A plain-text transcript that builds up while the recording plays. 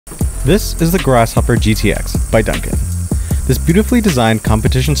This is the Grasshopper GTX by Duncan. This beautifully designed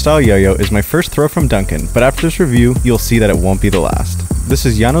competition-style yo-yo is my first throw from Duncan, but after this review, you'll see that it won't be the last. This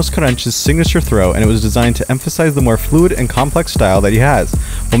is Janos Karench's signature throw, and it was designed to emphasize the more fluid and complex style that he has,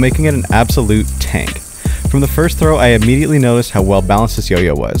 while making it an absolute tank. From the first throw, I immediately noticed how well balanced this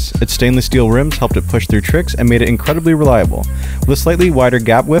yo-yo was. Its stainless steel rims helped it push through tricks and made it incredibly reliable. With a slightly wider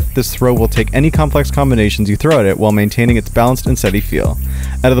gap width, this throw will take any complex combinations you throw at it while maintaining its balanced and steady feel.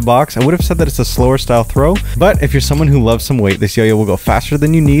 Out of the box, I would have said that it's a slower style throw, but if you're someone who loves some weight, this yo-yo will go faster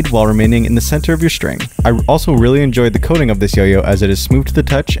than you need while remaining in the center of your string. I also really enjoyed the coating of this yo-yo as it is smooth to the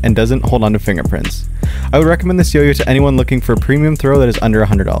touch and doesn't hold onto fingerprints. I would recommend this yo-yo to anyone looking for a premium throw that is under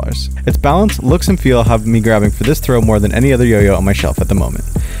 $100. Its balance, looks, and feel have me grabbing for this throw more than any other yo-yo on my shelf at the moment.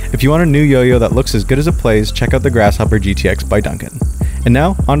 If you want a new yo-yo that looks as good as it plays, check out the Grasshopper GTX by Duncan. And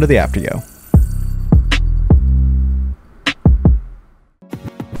now, onto the after yo.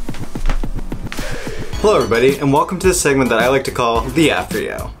 Hello everybody, and welcome to the segment that I like to call the After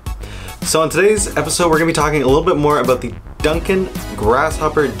Yo. So on today's episode, we're going to be talking a little bit more about the Duncan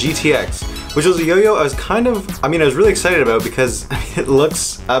Grasshopper GTX, which was a yo-yo I was really excited about because it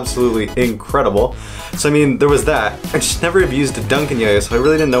looks absolutely incredible. So there was that. I just never have used a Duncan yo-yo, so I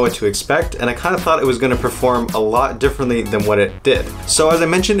really didn't know what to expect, and I kind of thought it was going to perform a lot differently than what it did. So as I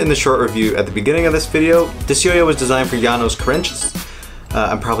mentioned in the short review at the beginning of this video, this yo-yo was designed for Janos Karench's.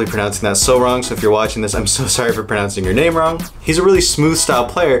 I'm probably pronouncing that so wrong, so if you're watching this, I'm so sorry for pronouncing your name wrong. He's a really smooth style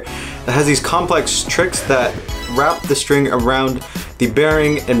player that has these complex tricks that wrap the string around the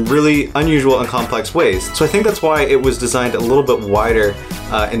bearing in really unusual and complex ways. So I think that's why it was designed a little bit wider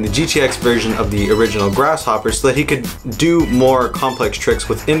in the GTX version of the original Grasshopper, so that he could do more complex tricks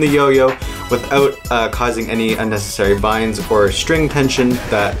within the yo-yo without causing any unnecessary binds or string tension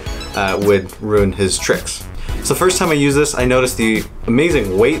that would ruin his tricks. So the first time I used this, I noticed the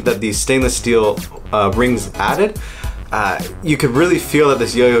amazing weight that these stainless steel rings added. You could really feel that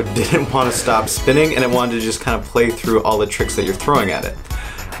this yo-yo didn't want to stop spinning, and it wanted to just kind of play through all the tricks that you're throwing at it.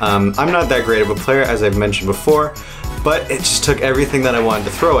 I'm not that great of a player, as I've mentioned before, but it just took everything that I wanted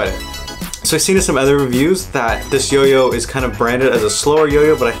to throw at it. So I've seen in some other reviews that this yo-yo is kind of branded as a slower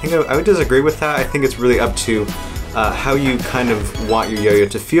yo-yo, but I think I would disagree with that. I think it's really up to how you kind of want your yo-yo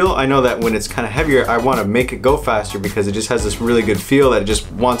to feel. I know that when it's kind of heavier, I want to make it go faster because it just has this really good feel that it just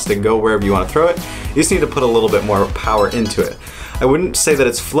wants to go wherever you want to throw it. You just need to put a little bit more power into it. I wouldn't say that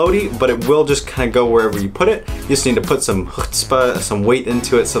it's floaty, but it will just kind of go wherever you put it. You just need to put some chutzpah, some weight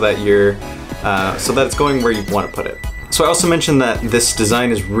into it so that it's going where you want to put it. So I also mentioned that this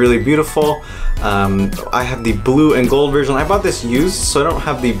design is really beautiful. I have the blue and gold version. I bought this used, so I don't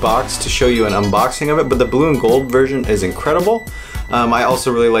have the box to show you an unboxing of it, but the blue and gold version is incredible. I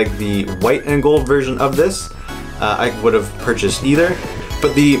also really like the white and gold version of this. I would have purchased either.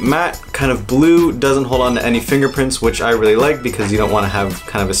 But the matte kind of blue doesn't hold on to any fingerprints, which I really like because you don't want to have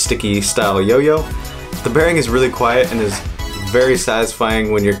kind of a sticky style yo-yo. The bearing is really quiet and is very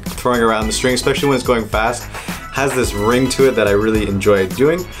satisfying when you're throwing around the string, especially when it's going fast. Has this ring to it that I really enjoy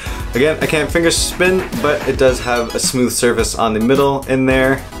doing. Again, I can't finger spin, but it does have a smooth surface on the middle in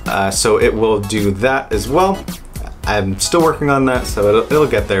there, so it will do that as well. I'm still working on that, so it'll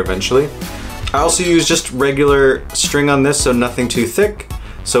get there eventually. I also use just regular string on this, so nothing too thick.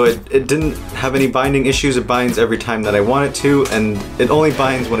 So it didn't have any binding issues. It binds every time that I want it to, and it only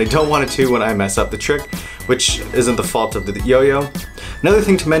binds when I don't want it to, when I mess up the trick, which isn't the fault of the yo-yo. Another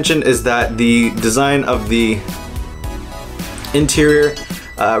thing to mention is that the design of the interior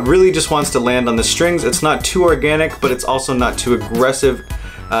really just wants to land on the strings. It's not too organic, but it's also not too aggressive,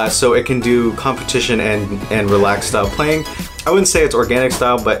 so it can do competition and relaxed style playing. I wouldn't say it's organic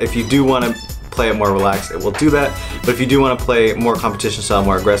style, but if you do want to play it more relaxed, it will do that. But if you do want to play more competition style,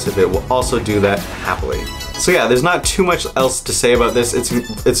 more aggressive, it will also do that happily. So yeah, there's not too much else to say about this.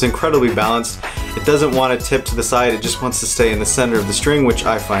 It's incredibly balanced. It doesn't want to tip to the side, it just wants to stay in the center of the string, which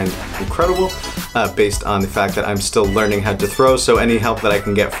I find incredible, based on the fact that I'm still learning how to throw, so any help that I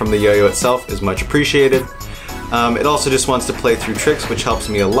can get from the yo-yo itself is much appreciated. It also just wants to play through tricks, which helps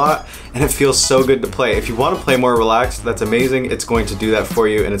me a lot, and it feels so good to play. If you want to play more relaxed, that's amazing. It's going to do that for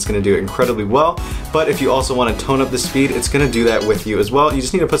you, and it's going to do it incredibly well. But if you also want to tone up the speed, it's going to do that with you as well. You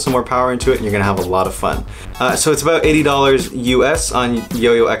just need to put some more power into it, and you're going to have a lot of fun. So it's about $80 US on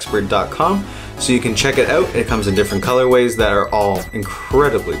yoyoexpert.com, so you can check it out. It comes in different colorways that are all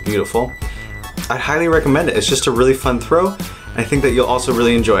incredibly beautiful. I'd highly recommend it. It's just a really fun throw. I think that you'll also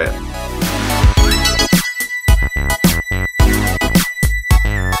really enjoy it.